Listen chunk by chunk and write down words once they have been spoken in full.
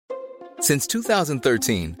Since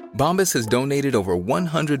 2013, Bombas has donated over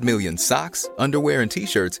 100 million socks, underwear, and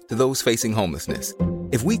T-shirts to those facing homelessness.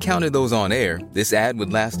 If we counted those on air, this ad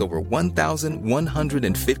would last over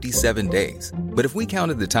 1,157 days. But if we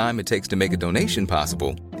counted the time it takes to make a donation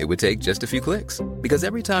possible, it would take just a few clicks. Because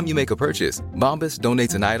every time you make a purchase, Bombas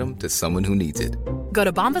donates an item to someone who needs it. Go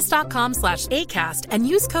to bombas.com/ACAST and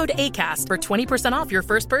use code ACAST for 20% off your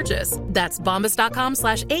first purchase. That's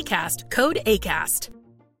bombas.com/ACAST, code ACAST.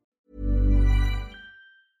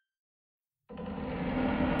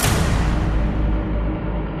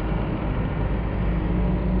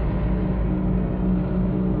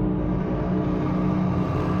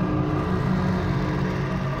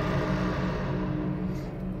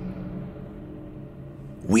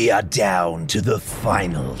 We are down to the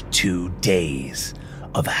final 2 days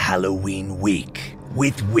of Halloween week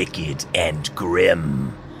with Wicked and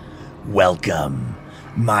Grim. Welcome.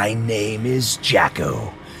 My name is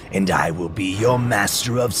Jacko, and I will be your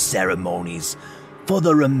master of ceremonies for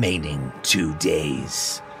the remaining 2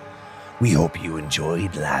 days. We hope you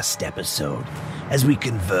enjoyed last episode as we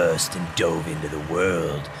conversed and dove into the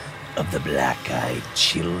world of the Black-Eyed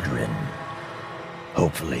Children.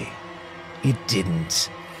 Hopefully, it didn't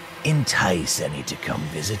entice any to come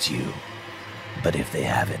visit you. But if they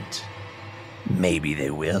haven't, maybe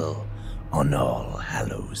they will on All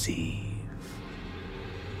Hallows Eve.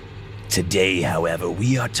 Today, however,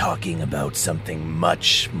 we are talking about something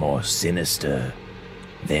much more sinister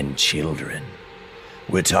than children.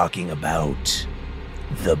 We're talking about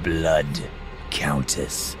the Blood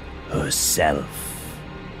Countess herself.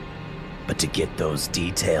 But to get those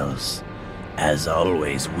details, as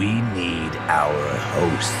always, we need our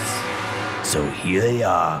hosts. So here they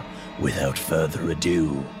are, without further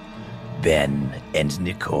ado, Ben and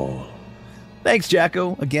Nicole. Thanks,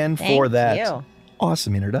 Jacko, again for that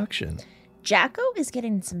awesome introduction. Jacko is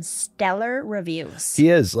getting some stellar reviews. He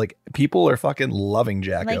is. Like, people are fucking loving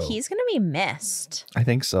Jacko. Like, he's going to be missed. I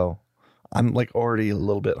think so. I'm like already a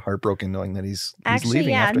little bit heartbroken knowing that he's Actually,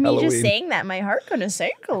 leaving after me Halloween. just saying that, my heart going to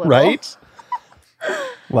sink a little. Right?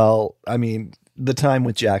 Well, I mean, the time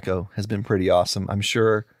with Jacko has been pretty awesome. I'm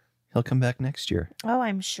sure he'll come back next year. Oh,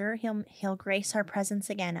 I'm sure he'll grace our presence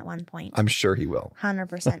again at one point. I'm sure he will.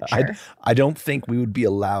 100% sure. I don't think we would be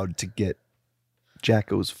allowed to get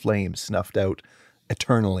Jacko's flame snuffed out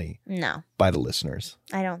eternally. No. By the listeners.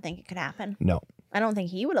 I don't think it could happen. No. I don't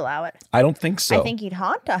think he would allow it. I don't think so. I think he'd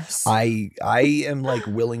haunt us. I am like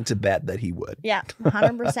willing to bet that he would. Yeah,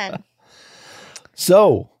 100%.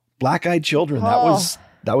 So, Black-Eyed Children,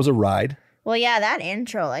 that was a ride. Well, yeah, that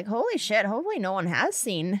intro, like, holy shit. Hopefully no one has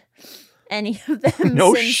seen any of them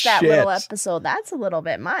since that little episode. That's a little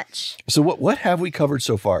bit much. So what have we covered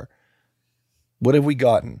so far? What have we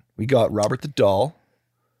gotten? We got Robert the Doll.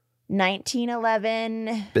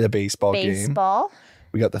 1911. The baseball game.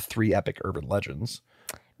 We got the 3 epic urban legends.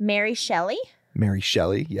 Mary Shelley,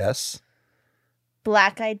 yes.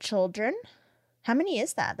 Black-Eyed Children. How many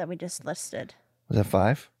is that we just listed? Was that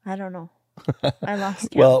 5? I don't know. I lost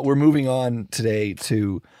count. Well, we're moving on today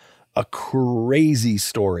to a crazy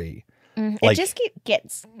story. It just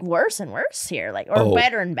gets worse and worse here, or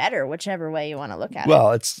better and better, whichever way you want to look at it.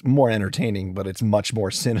 Well, it's more entertaining, but it's much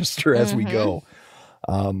more sinister as we go.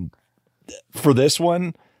 For this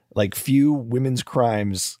one, like, few women's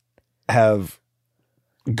crimes have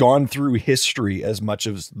gone through history as much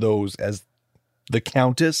as those as the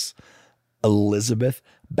Countess Elizabeth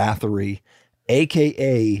Bathory,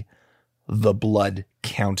 a.k.a. the Blood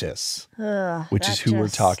Countess, which is who we're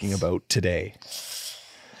talking about today.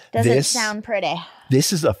 Doesn't sound pretty.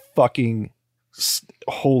 This is a fucking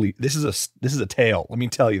this is a tale. Let me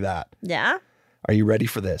tell you that. Yeah. Are you ready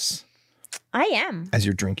for this? I am. As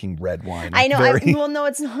you're drinking red wine. I know. Well, no,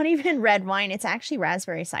 it's not even red wine. It's actually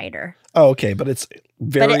raspberry cider. Oh, okay. But it's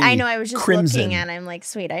very I know. I was just crimson. looking and I'm like,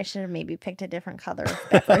 sweet, I should have maybe picked a different color of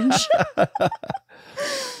beverage.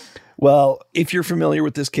 Well, if you're familiar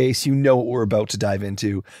with this case, you know what we're about to dive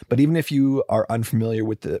into. But even if you are unfamiliar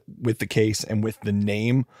with the case and with the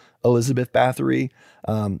name Elizabeth Bathory,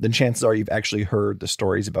 then chances are you've actually heard the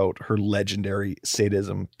stories about her legendary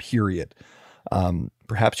sadism, period.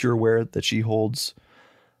 Perhaps you're aware that she holds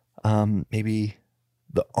maybe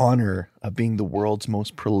the honor of being the world's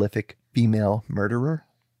most prolific female murderer.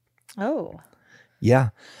 Oh. Yeah.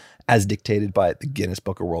 As dictated by the Guinness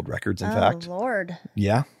Book of World Records, in fact. Oh, Lord.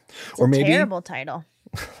 Yeah. It's or maybe terrible title.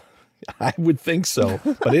 I would think so,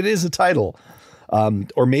 but it is a title.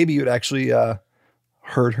 Or maybe you'd actually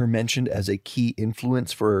heard her mentioned as a key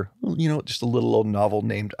influence for, just a little old novel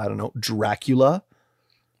named, I don't know, Dracula.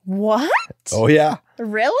 What? Oh, yeah.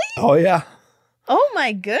 Really? Oh, yeah. Oh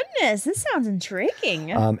my goodness, this sounds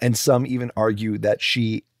intriguing. And some even argue that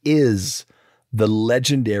she is the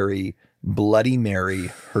legendary Bloody Mary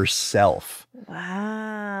herself.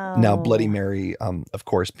 Wow. Now, Bloody Mary, of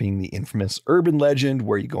course, being the infamous urban legend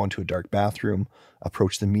where you go into a dark bathroom,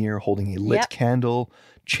 approach the mirror holding a lit candle,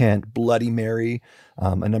 chant Bloody Mary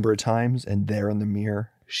a number of times, and there in the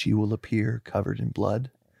mirror, she will appear covered in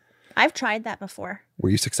blood. I've tried that before. Were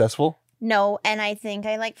you successful? No, and I think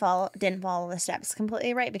I didn't follow the steps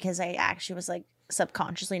completely right because I actually was like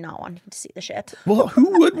subconsciously not wanting to see the shit. Well,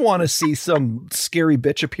 who would want to see some scary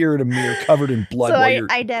bitch appear in a mirror covered in blood? So while you're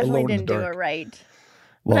I definitely alone in the didn't do dark? it right.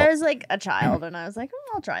 Well, But I was like a child, and I was like,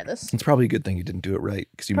 oh, I'll try this. it's probably a good thing you didn't do it right.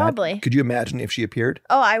 Probably. Could you imagine if she appeared?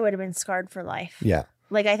 Oh, I would have been scarred for life. Yeah.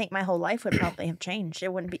 Like, I think my whole life would probably have changed. I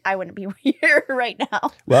wouldn't be here right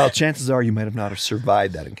now. Well, chances are you might have not have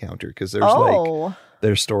survived that encounter because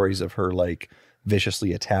there's stories of her like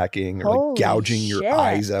viciously attacking or like gouging your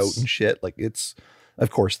eyes out and shit. Like it's,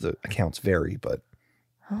 of course, the accounts vary, but.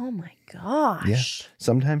 Oh my gosh. Yeah.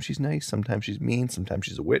 Sometimes she's nice. Sometimes she's mean. Sometimes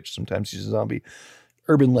she's a witch. Sometimes she's a zombie.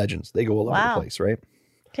 Urban legends. They go all over the place, right?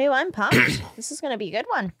 Okay, well, I'm pumped. This is going to be a good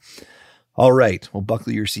one. All right. Well,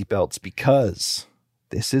 buckle your seatbelts because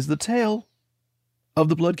this is the tale of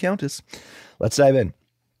the Blood Countess. Let's dive in.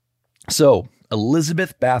 So,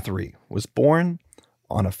 Elizabeth Bathory was born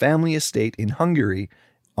on a family estate in Hungary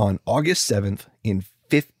on August 7th in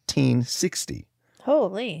 1560.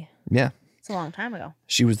 Holy. Yeah. It's a long time ago.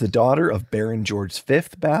 She was the daughter of Baron George V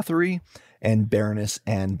Bathory and Baroness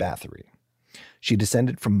Anne Bathory. She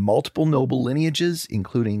descended from multiple noble lineages,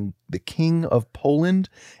 including the King of Poland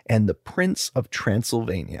and the Prince of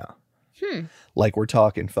Transylvania. Like we're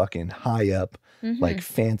talking fucking high up, like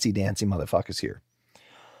fancy dancy motherfuckers here.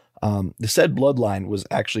 The said bloodline was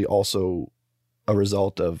actually also a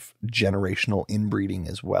result of generational inbreeding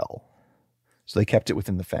as well. So they kept it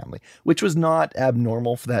within the family, which was not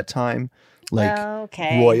abnormal for that time. Like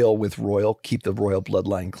royal with royal, keep the royal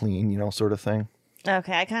bloodline clean, sort of thing.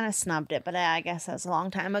 Okay, I kind of snubbed it, but I guess that's a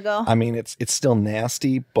long time ago. I mean, it's still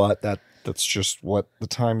nasty, but that's just what the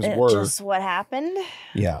times were. Just what happened.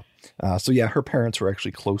 Yeah. So her parents were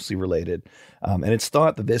actually closely related. And it's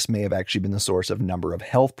thought that this may have actually been the source of a number of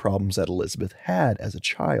health problems that Elizabeth had as a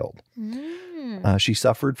child. She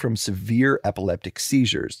suffered from severe epileptic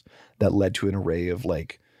seizures that led to an array of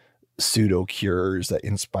like pseudo cures that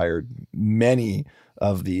inspired many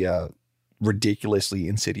of the ridiculously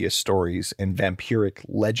insidious stories and vampiric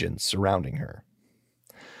legends surrounding her.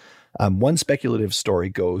 One speculative story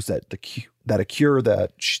goes that a cure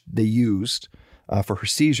that they used for her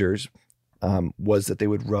seizures was that they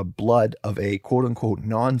would rub blood of a quote unquote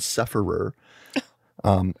non-sufferer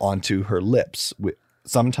onto her lips,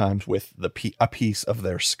 sometimes with a piece of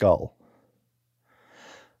their skull.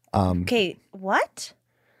 Okay, what?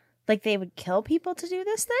 Like they would kill people to do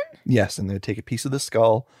this then? Yes, and they would take a piece of the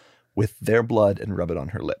skull with their blood and rub it on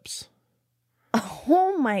her lips.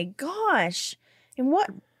 Oh my gosh. In what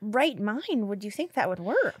right mind would you think that would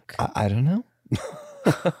work? I don't know.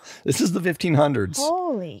 This is the 1500s.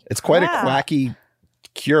 Holy It's quite crap. a quacky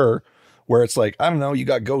cure where it's like, I don't know, you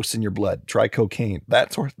got ghosts in your blood, try cocaine,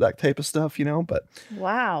 that type of stuff, but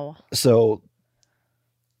wow. So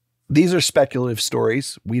these are speculative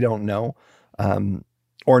stories. We don't know.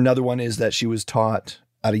 Or another one is that she was taught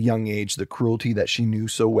at a young age the cruelty that she knew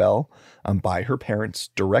so well by her parents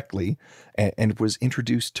directly and was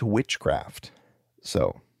introduced to witchcraft.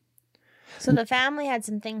 So the family had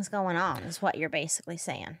some things going on, is what you're basically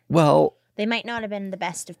saying. Well, they might not have been the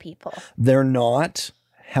best of people. They're not.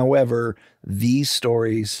 However, these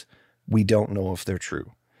stories, we don't know if they're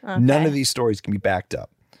true. Okay. None of these stories can be backed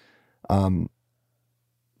up.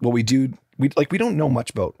 What we don't know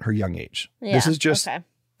much about her young age. Yeah, this is just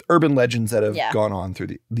urban legends that have gone on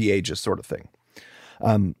through the ages sort of thing.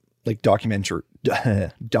 Like documentation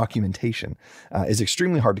is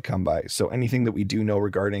extremely hard to come by. So anything that we do know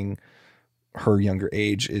regarding her younger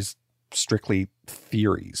age is strictly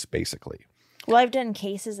theories, basically. Well, I've done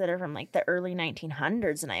cases that are from like the early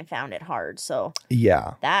 1900s and I found it hard. So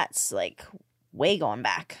yeah, that's like way going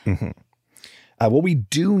back. Mm-hmm. What we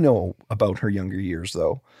do know about her younger years,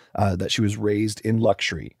 though, that she was raised in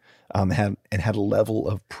luxury and had a level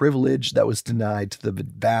of privilege that was denied to the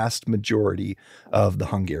vast majority of the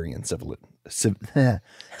Hungarian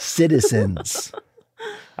citizens.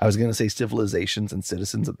 I was going to say civilizations and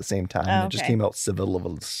citizens at the same time. Oh, okay. It just came out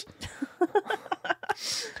civils.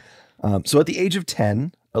 So at the age of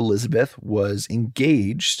 10, Elizabeth was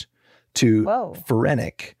engaged to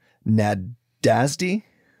Ferenc Nadasdy,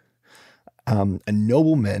 a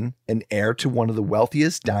nobleman and heir to one of the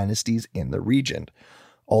wealthiest dynasties in the region.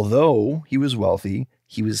 Although he was wealthy,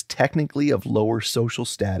 he was technically of lower social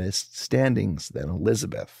standings than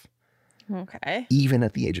Elizabeth. Okay. Even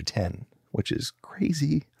at the age of 10, which is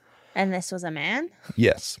crazy. And this was a man?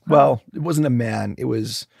 Yes. Well, it wasn't a man.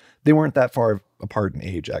 They weren't that far apart in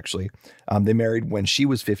age, actually. They married when she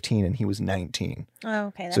was 15 and he was 19. Oh,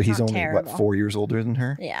 okay. That's so he's not only, terrible. 4 years older than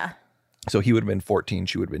her? Yeah. So he would have been 14.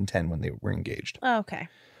 She would have been 10 when they were engaged. Oh, okay.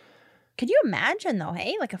 Could you imagine, though,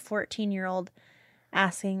 hey? Like a 14-year-old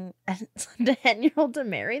asking a 10-year-old to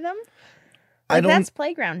marry them? Like, that's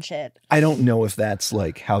playground shit. I don't know if that's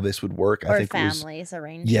like how this would work. Or I think families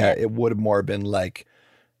arrange Yeah, it. it would have more been like,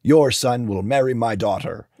 your son will marry my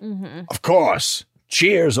daughter. Mm-hmm. Of course.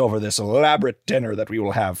 Cheers over this elaborate dinner that we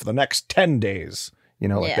will have for the next 10 days. You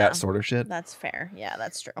know, like that sort of shit. That's fair. Yeah,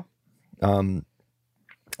 that's true.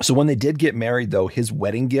 So when they did get married, though, his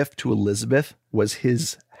wedding gift to Elizabeth was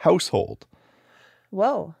his household.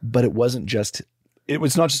 Whoa. But it was not just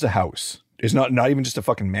a house. It's not even just a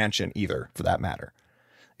fucking mansion either, for that matter.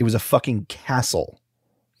 It was a fucking castle.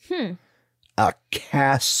 A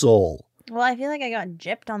castle. Well, I feel like I got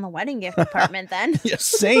gypped on the wedding gift department then. Yeah,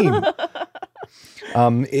 same.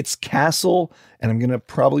 It's castle, and I'm going to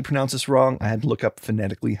probably pronounce this wrong. I had to look up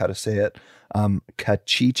phonetically how to say it.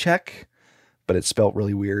 Kachichek, but it's spelled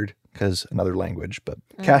really weird because another language. But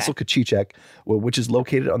Castle Kachichek, which is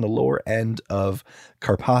located on the lower end of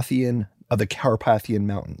the Carpathian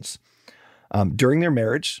Mountains. During their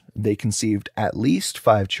marriage, they conceived at least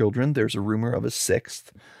 5 children. There's a rumor of a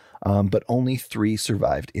 6th, but only 3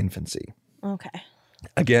 survived infancy. Okay.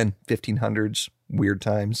 Again, 1500s, weird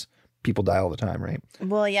times. People die all the time, right?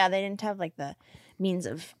 Well, yeah, they didn't have like the means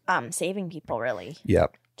of saving people, really. Yeah.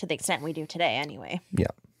 To the extent we do today, anyway. Yeah.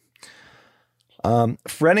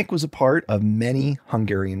 Frennick was a part of many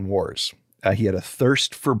Hungarian wars. He had a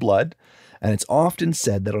thirst for blood, and it's often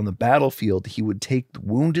said that on the battlefield, he would take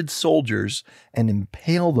wounded soldiers and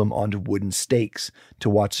impale them onto wooden stakes to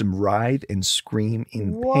watch them writhe and scream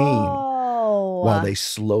in pain while they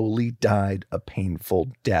slowly died a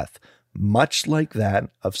painful death, much like that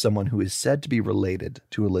of someone who is said to be related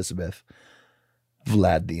to Elizabeth,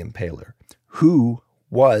 Vlad the Impaler, who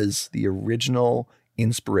was the original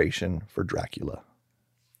inspiration for Dracula.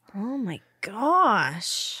 Oh my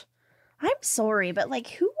gosh. I'm sorry, but like,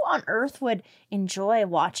 who on earth would enjoy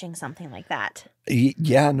watching something like that?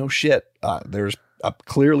 Yeah, no shit. There's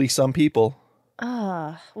clearly some people.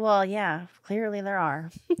 Well, yeah, clearly there are.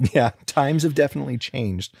 Yeah, times have definitely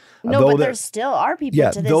changed. No, but there still are people to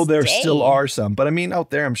this day. Yeah, though there still are some. But I mean, out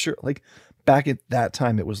there, I'm sure, like, back at that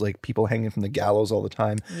time, it was like people hanging from the gallows all the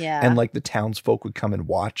time. Yeah. And like the townsfolk would come and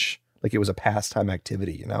watch. Like it was a pastime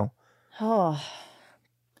activity, you know? Oh.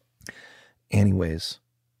 Anyways,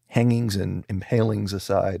 hangings and impalings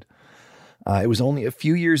aside, it was only a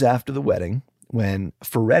few years after the wedding when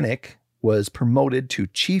Frennick was promoted to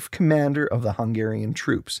chief commander of the Hungarian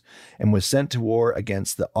troops and was sent to war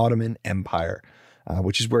against the Ottoman Empire,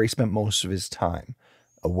 which is where he spent most of his time,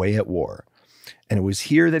 away at war. And it was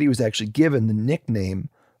here that he was actually given the nickname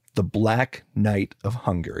the Black Knight of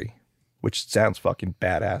Hungary, which sounds fucking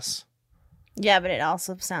badass. Yeah, but it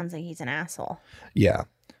also sounds like he's an asshole. Yeah,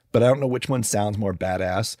 but I don't know which one sounds more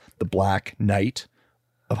badass, the Black Knight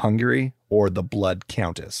of Hungary or the Blood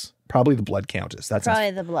Countess. Probably the Blood Countess.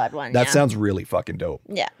 Probably the blood one. That sounds really fucking dope.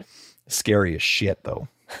 Yeah. Scary as shit, though.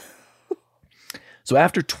 So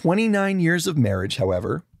after 29 years of marriage,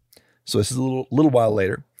 however, so this is a little while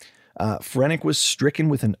later, Frennick was stricken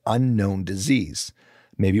with an unknown disease.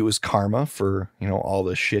 Maybe it was karma for, all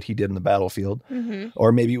the shit he did in the battlefield. Mm-hmm.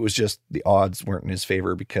 Or maybe it was just the odds weren't in his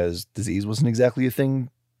favor because disease wasn't exactly a thing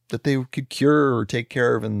that they could cure or take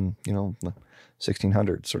care of in, the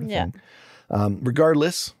 1600s sort of thing.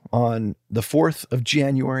 Regardless, on the 4th of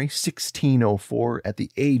January, 1604, at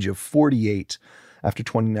the age of 48, after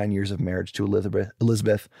 29 years of marriage to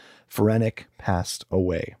Elizabeth, Frennick passed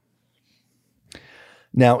away.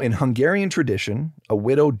 Now, in Hungarian tradition, a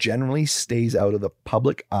widow generally stays out of the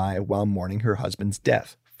public eye while mourning her husband's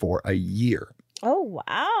death for a year. Oh,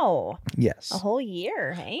 wow. Yes. A whole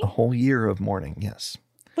year, hey? A whole year of mourning, yes.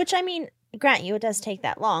 Which, I mean, grant you, it does take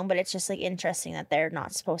that long, but it's just like interesting that they're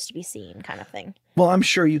not supposed to be seen kind of thing. Well, I'm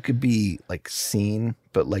sure you could be like seen,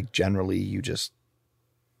 but like generally you just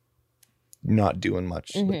not doing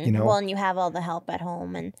much, Well, and you have all the help at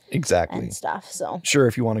home and stuff. So sure,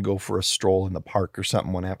 if you want to go for a stroll in the park or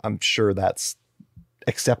something, I'm sure that's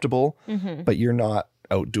acceptable, but you're not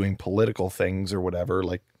out doing political things or whatever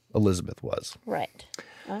like Elizabeth was. Right.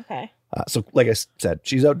 Okay. So like I said,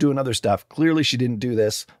 she's out doing other stuff. Clearly she didn't do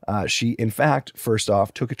this. She, in fact, first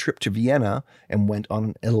off, took a trip to Vienna and went on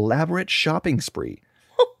an elaborate shopping spree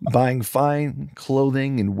buying fine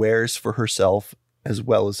clothing and wares for herself as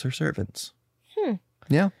well as her servants.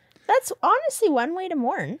 Yeah. That's honestly one way to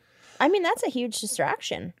mourn. I mean, that's a huge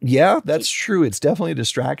distraction. Yeah, that's true. It's definitely a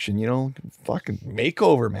distraction. You know, fucking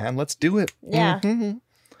makeover, man. Let's do it. Yeah. Mm-hmm.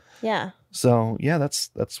 Yeah. So, yeah, that's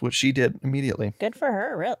what she did immediately. Good for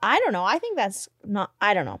her. Really. I don't know. I think that's not,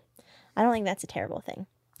 I don't know. I don't think that's a terrible thing.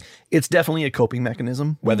 It's definitely a coping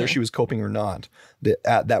mechanism. Whether she was coping or not,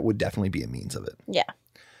 that would definitely be a means of it. Yeah.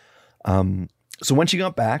 So when she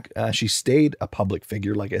got back, she stayed a public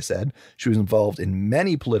figure, like I said. She was involved in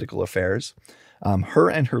many political affairs. Her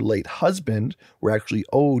and her late husband were actually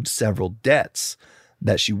owed several debts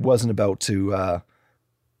that she wasn't about to,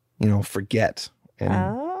 forget.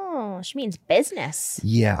 And, she means business.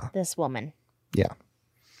 Yeah. This woman. Yeah.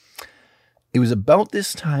 It was about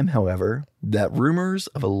this time, however, that rumors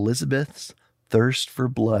of Elizabeth's thirst for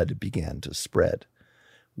blood began to spread.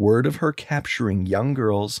 Word of her capturing young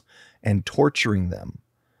girls and torturing them.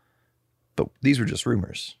 But these were just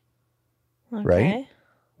rumors. Okay. Right?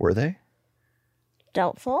 Were they?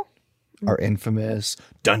 Doubtful. Our infamous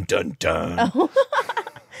dun dun dun. Oh.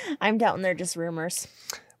 I'm doubting they're just rumors.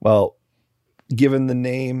 Well, given the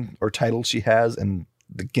name or title she has and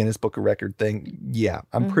the Guinness Book of Record thing, yeah,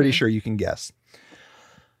 I'm pretty sure you can guess.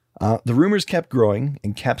 The rumors kept growing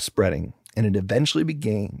and kept spreading, and it eventually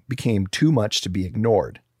became too much to be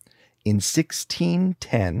ignored. In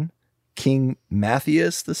 1610, King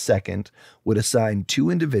Matthias II would assign 2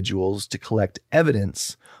 individuals to collect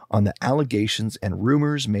evidence on the allegations and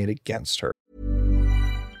rumors made against her.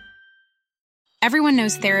 Everyone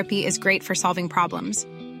knows therapy is great for solving problems,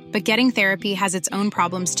 but getting therapy has its own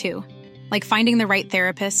problems too, like finding the right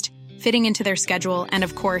therapist, fitting into their schedule, and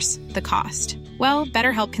of course, the cost. Well,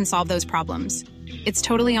 BetterHelp can solve those problems. It's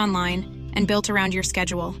totally online and built around your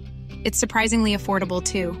schedule. It's surprisingly affordable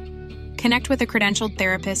too. Connect with a credentialed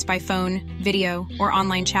therapist by phone, video, or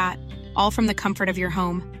online chat, all from the comfort of your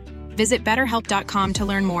home. Visit BetterHelp.com to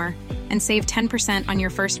learn more and save 10% on your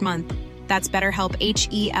first month. That's BetterHelp,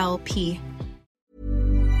 H-E-L-P.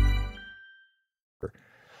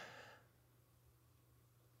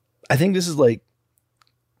 I think this is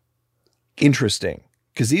interesting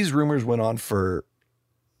because these rumors went on for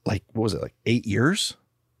 8 years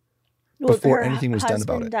before anything was done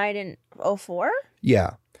about it. Died in 2004?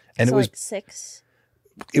 Yeah. And so it was 6.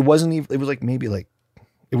 It wasn't even, it was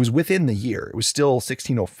it was within the year. It was still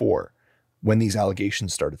 1604 when these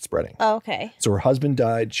allegations started spreading. Oh, okay. So her husband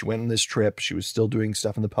died. She went on this trip. She was still doing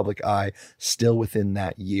stuff in the public eye, still within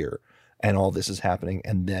that year. And all this is happening.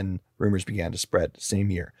 And then rumors began to spread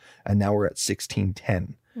same year. And now we're at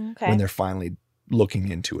 1610 when they're finally looking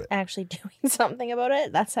into it. Actually doing something about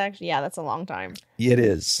it? That's that's a long time. It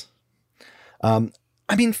is.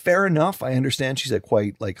 I mean, fair enough. I understand she's at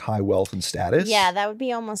quite high wealth and status. Yeah, that would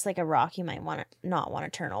be almost like a rock you might not want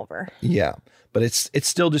to turn over. Yeah, but it's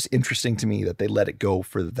still just interesting to me that they let it go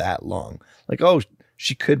for that long.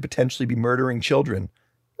 She could potentially be murdering children.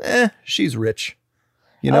 She's rich.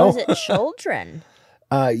 Is it children?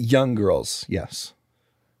 Young girls, yes.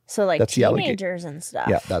 So that's teenagers and stuff.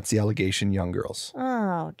 Yeah, that's the allegation, young girls.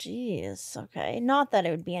 Oh, geez. Okay. Not that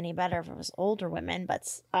it would be any better if it was older women, but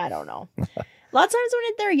I don't know. Lots of times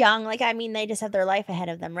when they're young, they just have their life ahead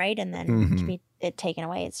of them, right? And then to be it taken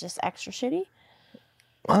away, it's just extra shitty.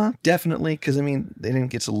 Definitely, because they didn't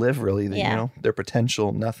get to live really. Their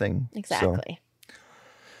potential, nothing. Exactly.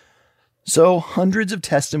 So hundreds of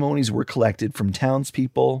testimonies were collected from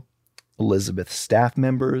townspeople, Elizabeth's staff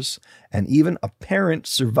members, and even apparent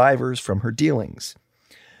survivors from her dealings.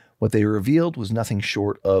 What they revealed was nothing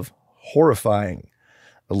short of horrifying.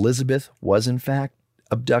 Elizabeth was, in fact,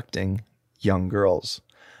 abducting young girls.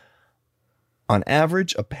 On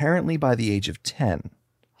average, apparently by the age of 10.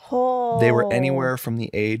 Oh. They were anywhere from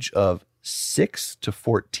the age of 6 to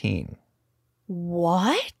 14.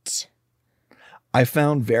 What? I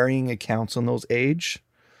found varying accounts on those age.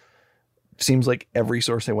 Seems like every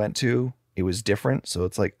source I went to, it was different. So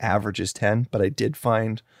it's average is 10, but I did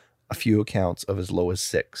find a few accounts of as low as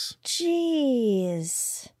 6.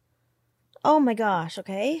 Jeez. Oh my gosh.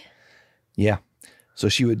 Okay. Yeah. So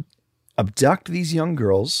she would abduct these young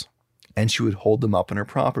girls and she would hold them up on her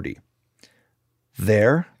property.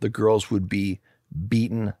 There, the girls would be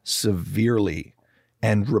beaten severely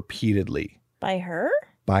and repeatedly. By her?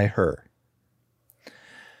 By her.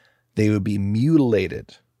 They would be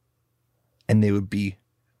mutilated and they would be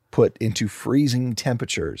put into freezing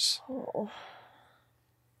temperatures. Oh.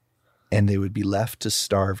 And they would be left to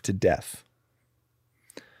starve to death.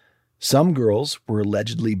 Some girls were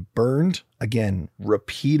allegedly burned, again,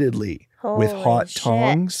 repeatedly with hot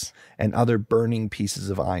tongs and other burning pieces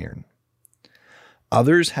of iron.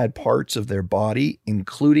 Others had parts of their body,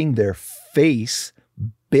 including their face,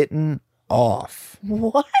 bitten off.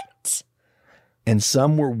 What? And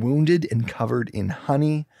some were wounded and covered in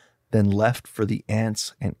honey, then left for the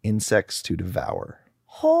ants and insects to devour.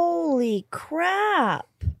 Holy crap.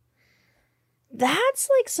 That's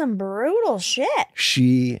like some brutal shit.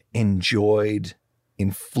 She enjoyed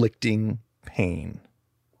inflicting pain.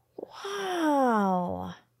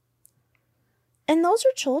 Wow. And those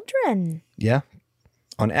are children. Yeah.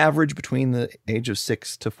 On average, between the age of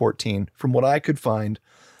 6 to 14, from what I could find.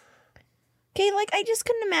 Okay, like I just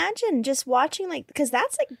couldn't imagine just watching, like, because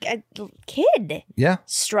that's like a kid. Yeah.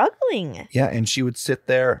 Struggling. Yeah, and she would sit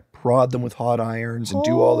there, prod them with hot irons and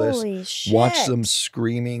do all Holy this. shit. Watch them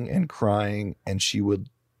screaming and crying, and she would,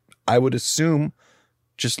 I would assume,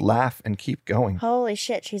 just laugh and keep going. Holy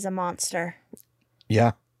shit, she's a monster.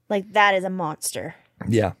 Yeah. Like, that is a monster.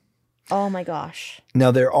 Yeah. Oh my gosh.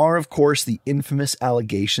 Now, there are, of course, the infamous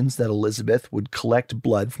allegations that Elizabeth would collect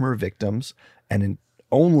blood from her victims, and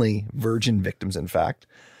only virgin victims, in fact,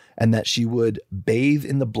 and that she would bathe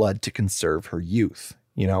in the blood to conserve her youth.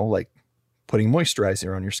 You know, like putting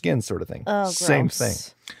moisturizer on your skin sort of thing. Oh, gross. Same thing.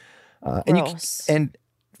 Gross. And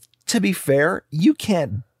to be fair, you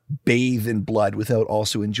can't bathe in blood without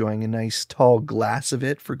also enjoying a nice tall glass of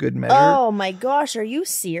it for good measure. Oh my gosh, are you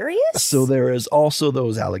serious? So there is also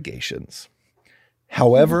those allegations.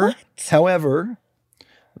 However,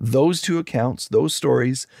 those two accounts, those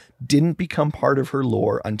stories, didn't become part of her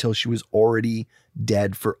lore until she was already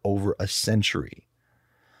dead for over a century.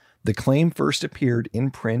 The claim first appeared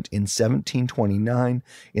in print in 1729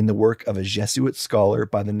 in the work of a Jesuit scholar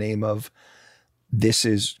by the name of, this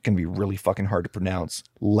is going to be really fucking hard to pronounce,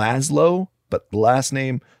 Laszlo, but the last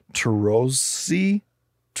name Taroxi.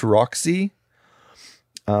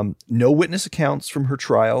 No witness accounts from her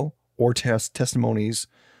trial or testimonies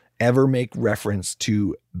ever make reference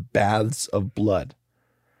to baths of blood.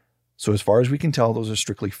 So as far as we can tell, those are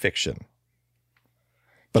strictly fiction.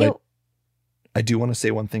 But I do want to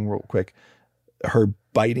say one thing real quick. Her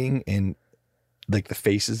biting in like the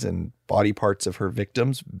faces and body parts of her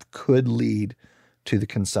victims could lead to the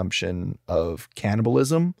consumption of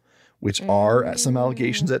cannibalism, which are some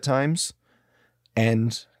allegations at times,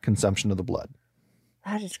 and consumption of the blood.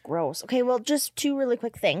 That is gross. Okay, well, just two really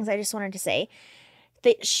quick things I just wanted to say.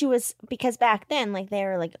 That she was, because back then, like, they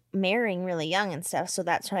were like marrying really young and stuff, so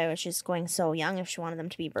that's why she was going so young if she wanted them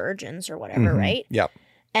to be virgins or whatever, right? Yep.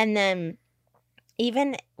 And then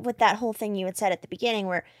even with that whole thing you had said at the beginning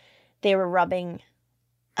where they were rubbing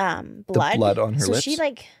blood. The blood on her lips. So she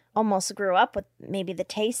like almost grew up with maybe the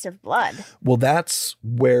taste of blood. Well, that's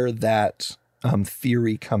where that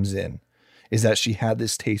theory comes in, is that she had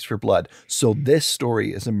this taste for blood. So this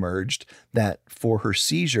story has emerged that for her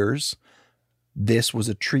seizures, this was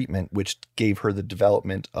a treatment which gave her the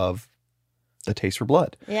development of the taste for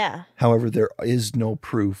blood. Yeah. However, there is no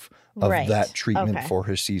proof of Right. that treatment Okay. for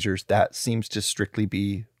her seizures. That seems to strictly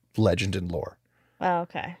be legend and lore, Oh,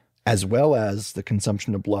 okay. as well as the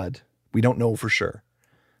consumption of blood. We don't know for sure,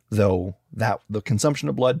 though, that the consumption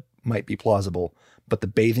of blood might be plausible, but the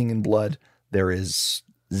bathing in blood, there is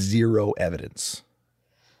zero evidence.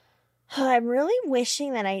 I'm really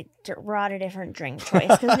wishing that I brought a different drink choice,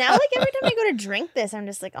 because now, like, every time I go to drink this, I'm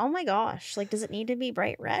just like, oh my gosh, like, does it need to be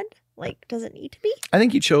bright red? Like, does it need to be? I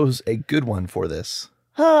think you chose a good one for this.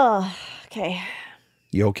 Oh, okay.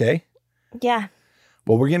 You okay? Yeah.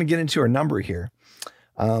 Well, we're going to get into her number here.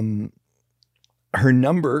 Her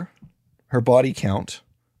number, her body count,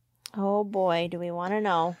 Oh boy, do we want to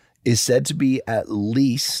know? is said to be at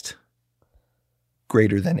least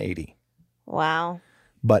greater than 80, Wow.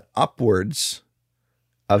 but upwards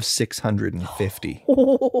of 650.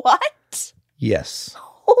 What? Yes.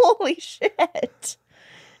 Holy shit.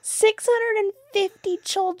 650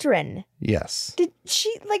 children. Yes. Did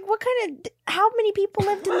she, like, what kind of, how many people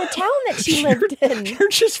lived in the town that she lived in? You're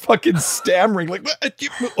just fucking stammering like,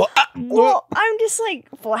 Well, I'm just like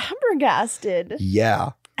flabbergasted.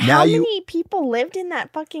 yeah. How many people lived in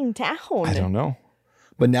that fucking town? I don't know.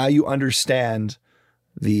 But now you understand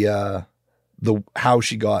the how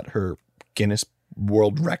she got her Guinness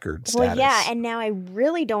World Record status. Well, yeah, and now I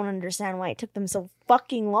really don't understand why it took them so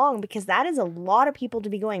fucking long, because that is a lot of people to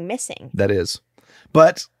be going missing. That is.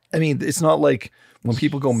 But, I mean, it's not like when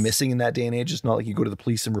people go missing in that day and age, it's not like you go to the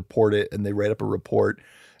police and report it and they write up a report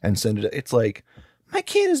and send it. It's like, my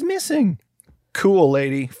kid is missing. Cool,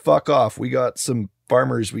 lady. Fuck off. We got some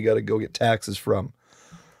farmers we got to go get taxes from.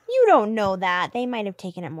 You don't know that. They might have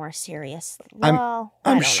taken it more serious. Well, I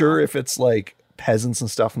I'm don't sure know. if it's like peasants and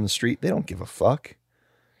stuff on the street, they don't give a fuck.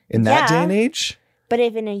 In that day Yeah. and age? But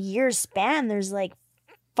if in a year's span there's like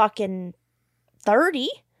fucking 30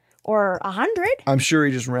 or 100. I'm sure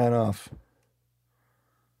he just ran off.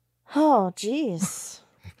 Oh, jeez.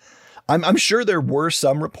 I'm sure there were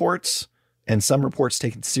some reports and some reports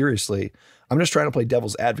taken seriously. I'm just trying to play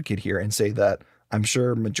devil's advocate here and say that I'm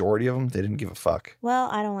sure majority of them, they didn't give a fuck. Well,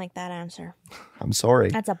 I don't like that answer. I'm sorry.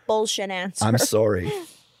 That's a bullshit answer. I'm sorry.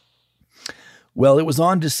 Well, it was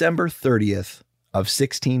on December 30th of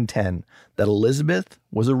 1610 that Elizabeth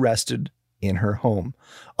was arrested in her home,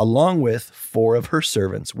 along with 4 of her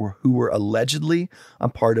servants who were allegedly a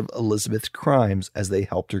part of Elizabeth's crimes as they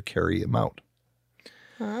helped her carry him out.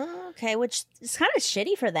 Oh, okay, which is kind of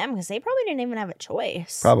shitty for them because they probably didn't even have a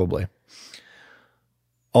choice. Probably.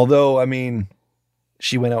 Although, I mean,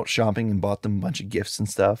 she went out shopping and bought them a bunch of gifts and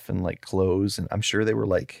stuff and like clothes. And I'm sure they were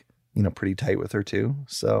like, you know, pretty tight with her too.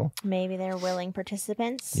 So maybe they're willing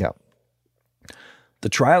participants. Yeah. The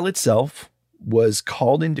trial itself was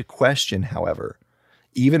called into question, however,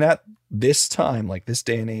 even at this time, like this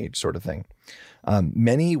day and age sort of thing.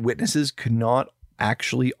 Many witnesses could not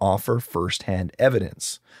actually offer firsthand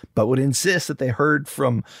evidence, but would insist that they heard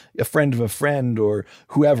from a friend of a friend or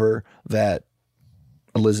whoever that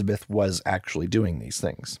Elizabeth was actually doing these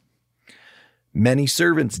things. Many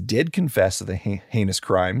servants did confess to the heinous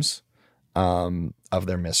crimes of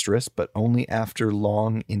their mistress, but only after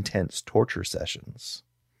long, intense torture sessions.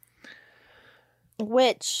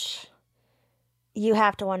 Which you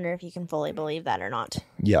have to wonder if you can fully believe that or not.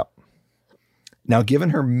 Yeah. Now,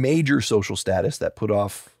 given her major social status that put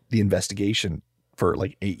off the investigation for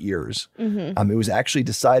like 8 years, it was actually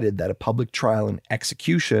decided that a public trial and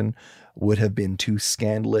execution would have been too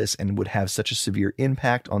scandalous and would have such a severe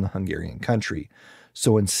impact on the Hungarian country.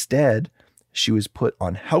 So instead, she was put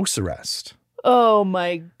on house arrest. Oh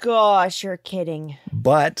my gosh, you're kidding.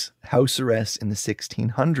 But house arrest in the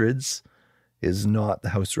 1600s is not the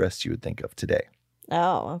house arrest you would think of today.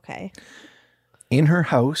 Oh, okay. In her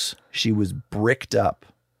house, she was bricked up,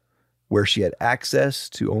 where she had access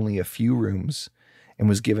to only a few rooms and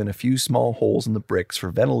was given a few small holes in the bricks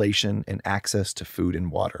for ventilation and access to food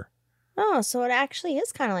and water. Oh, so it actually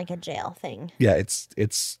is kind of like a jail thing. Yeah,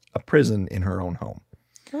 it's a prison in her own home.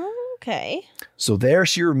 Oh, okay. So there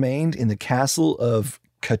she remained in the castle of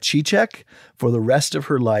Kachicek for the rest of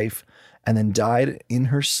her life and then died in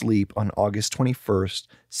her sleep on August 21st,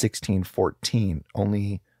 1614,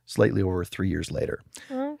 only slightly over 3 years later,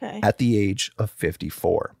 Okay. at the age of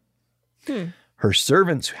 54. Her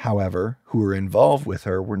servants, however, who were involved with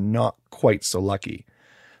her were not quite so lucky.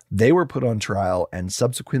 They were put on trial and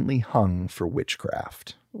subsequently hung for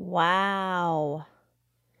witchcraft. Wow.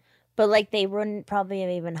 But like they wouldn't probably have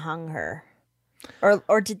even hung her.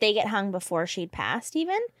 Or did they get hung before she'd passed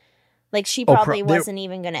even? Like she probably wasn't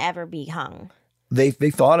even going to ever be hung. They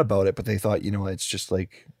thought about it, but they thought, you know, it's just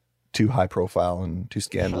like too high profile and too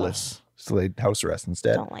scandalous. So they house arrest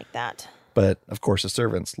instead. Don't like that. But of course, the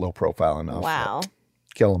servant's low profile enough. Wow.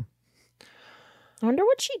 Kill him. I wonder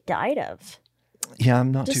what she died of. Yeah,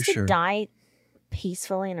 I'm not Just too to sure. die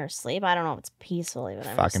peacefully in her sleep. I don't know if it's peacefully, but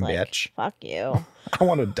I'm just Fucking like, bitch. fuck you. I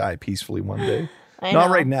want to die peacefully one day. I Not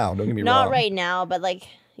know. right now. Don't get me wrong. Not right now, but like,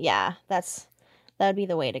 yeah, that would be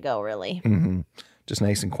the way to go, really. Just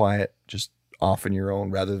nice and quiet. Just off on your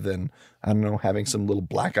own rather than, I don't know, having some little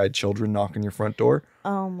black-eyed children knock on your front door.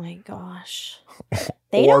 Oh my gosh.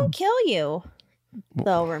 They Or- don't kill you,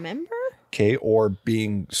 though, remember? Okay, or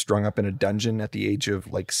being strung up in a dungeon at the age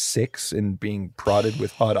of like 6 and being prodded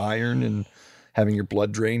with hot iron and having your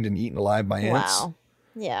blood drained and eaten alive by ants. Wow.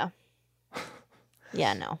 Yeah.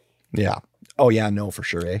 Yeah, no. Yeah. Oh yeah, no, for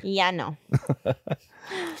sure, eh? Yeah, no.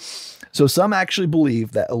 So some actually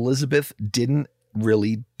believe that Elizabeth didn't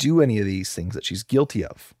really do any of these things that she's guilty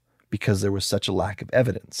of because there was such a lack of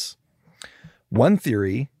evidence. One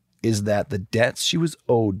theory is that the debts she was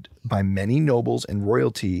owed by many nobles and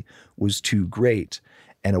royalty was too great,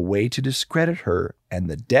 and a way to discredit her and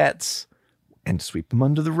the debts and sweep them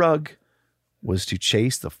under the rug was to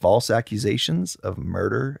chase the false accusations of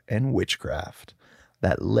murder and witchcraft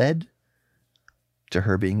that led to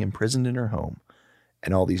her being imprisoned in her home.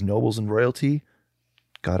 And all these nobles and royalty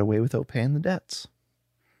got away without paying the debts.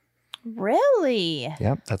 Really?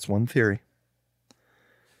 Yep, that's one theory.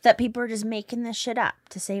 That people are just making this shit up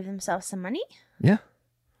to save themselves some money? Yeah.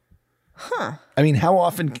 Huh. I mean, how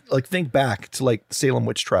often, like, think back to like Salem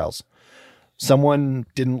witch trials. Someone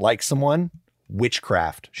didn't like someone,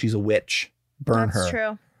 witchcraft. She's a witch. Burn her. That's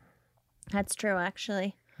true. That's true,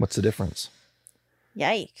 actually. What's the difference?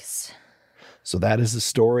 Yikes. So that is the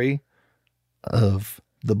story of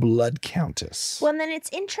the Blood Countess, Well, and then it's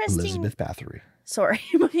interesting. Elizabeth Bathory. Sorry,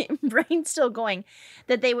 my brain's still going.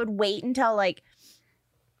 That they would wait until like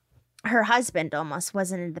her husband almost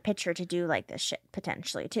wasn't in the picture to do like this shit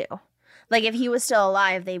potentially too. Like if he was still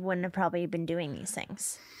alive, they wouldn't have probably been doing these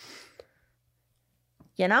things.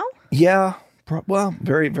 You know? Yeah. Well,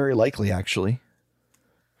 very, very likely actually.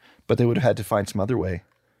 But they would have had to find some other way.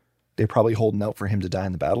 They're probably holding out for him to die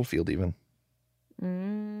in the battlefield even.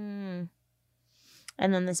 And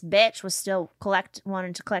then this bitch was still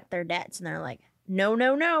wanting to collect their debts. And they're like,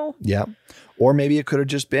 no. Yeah. Or maybe it could have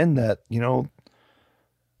just been that, you know,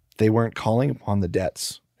 they weren't calling upon the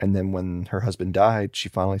debts. And then when her husband died, she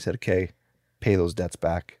finally said, okay, pay those debts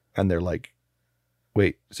back. And they're like,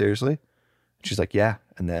 wait, seriously? She's like, yeah.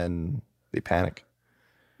 And then they panic.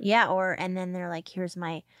 Yeah. And then they're like, here's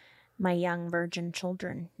my young virgin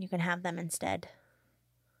children. You can have them instead.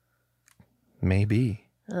 Maybe.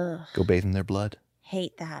 Ugh. Go bathe in their blood.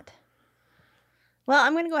 Hate that. Well,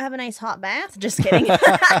 I'm going to go have a nice hot bath. Just kidding.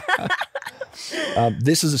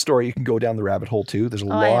 This is a story you can go down the rabbit hole too. There's a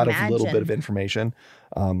lot of little bit of information.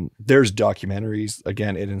 There's documentaries.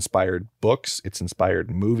 Again, it inspired books. It's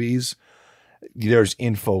inspired movies. There's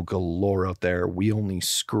info galore out there. We only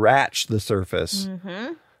scratched the surface.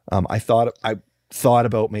 I thought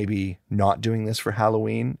about maybe not doing this for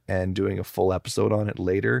Halloween and doing a full episode on it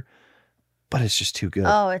later, but it's just too good.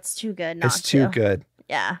 Oh, it's too good not It's too good.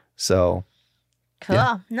 Yeah. So. Cool.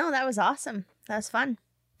 Yeah. No, that was awesome. That was fun.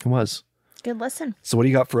 It was. Good listen. So what do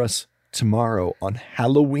you got for us tomorrow on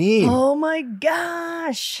Halloween? Oh my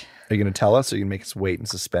gosh. Are you going to tell us or are you going to make us wait in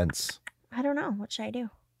suspense? I don't know. What should I do?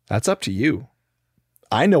 That's up to you.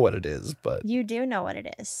 I know what it is, but. You do know what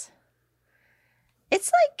it is.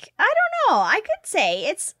 It's like, I don't know. I could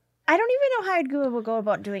say I don't even know how I'd go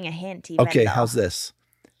about doing a hint even. Okay, though. how's this?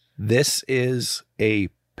 This is a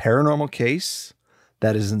paranormal case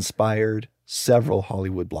that has inspired several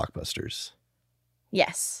Hollywood blockbusters.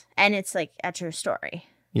 Yes. And it's like a true story.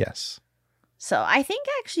 Yes. So I think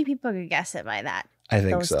actually people could guess it by that. I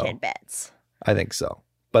think those so. tidbits. I think so.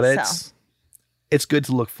 But it's good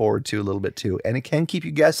to look forward to a little bit too. And it can keep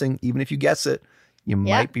you guessing. Even if you guess it, you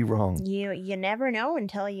might be wrong. You never know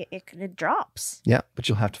until it drops. Yeah, but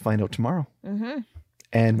you'll have to find out tomorrow.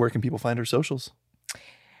 And where can people find our socials?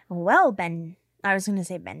 Well, Ben, I was going to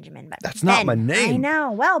say Benjamin, but that's not my name. I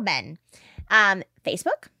know. Well, Ben,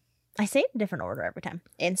 Facebook. I say it in a different order every time.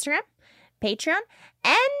 Instagram, Patreon,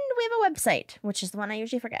 and we have a website, which is the one I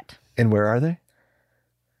usually forget. And where are they?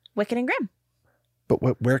 Wicked and Grim.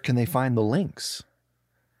 But where can they find the links?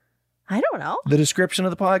 I don't know. The description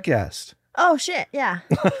of the podcast. Oh, shit. Yeah.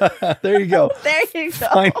 There you go. There you go.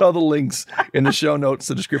 Find all the links in the show notes,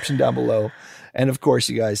 the description down below. And of course,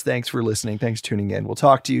 you guys, thanks for listening. Thanks for tuning in. We'll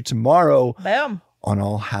talk to you tomorrow. Boom. On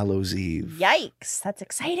All Hallows Eve. Yikes. That's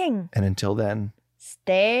exciting. And until then,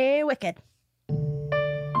 stay wicked.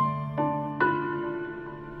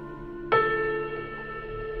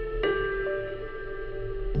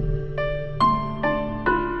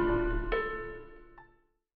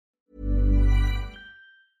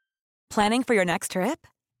 Planning for your next trip?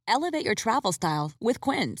 Elevate your travel style with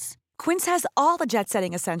Quince. Quince has all the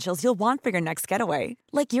jet-setting essentials you'll want for your next getaway,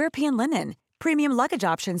 like European linen, premium luggage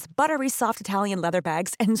options, buttery soft Italian leather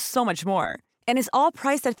bags, and so much more. And is all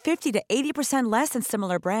priced at 50 to 80% less than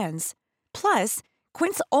similar brands. Plus,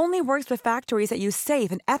 Quince only works with factories that use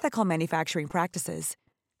safe and ethical manufacturing practices.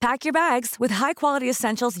 Pack your bags with high-quality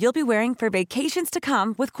essentials you'll be wearing for vacations to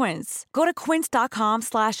come with Quince. Go to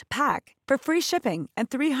quince.com/pack for free shipping and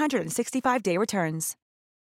 365-day returns.